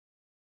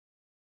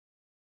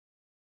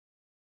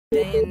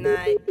day and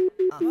night.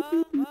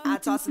 I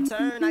toss and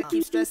turn, I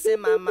keep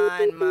stressing my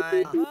mind.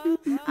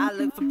 I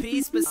look for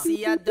peace, but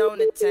see I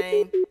don't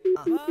attain.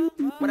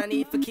 What I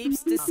need for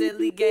keeps the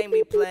silly game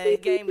we play.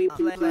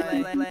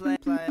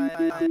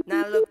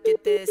 Now look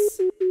at this.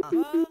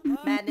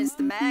 Madness,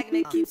 the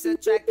magnet keeps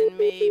attracting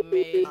me.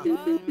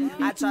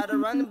 I try to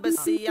run, but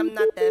see I'm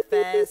not that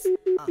fast.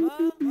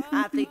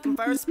 I think I'm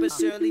first, but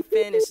surely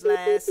finish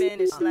last.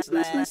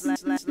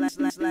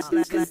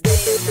 Cause day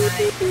and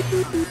night,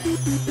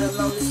 the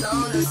lonely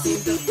stoner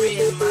seems to free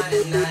his mind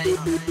at night.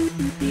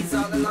 He's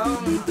all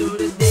alone through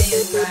the day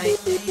and night.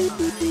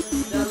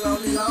 The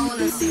lonely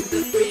loner seems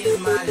to free his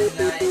mind at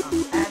night.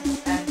 At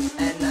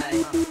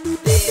night,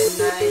 day and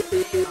night.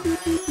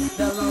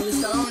 The lonely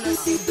stoner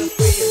seems to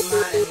free his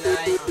mind at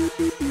night.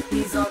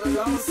 He's all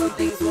alone, some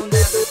things will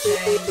never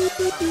change.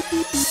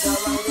 The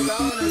lonely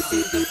loner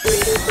seems to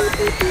free his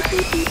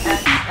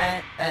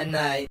mind at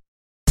night.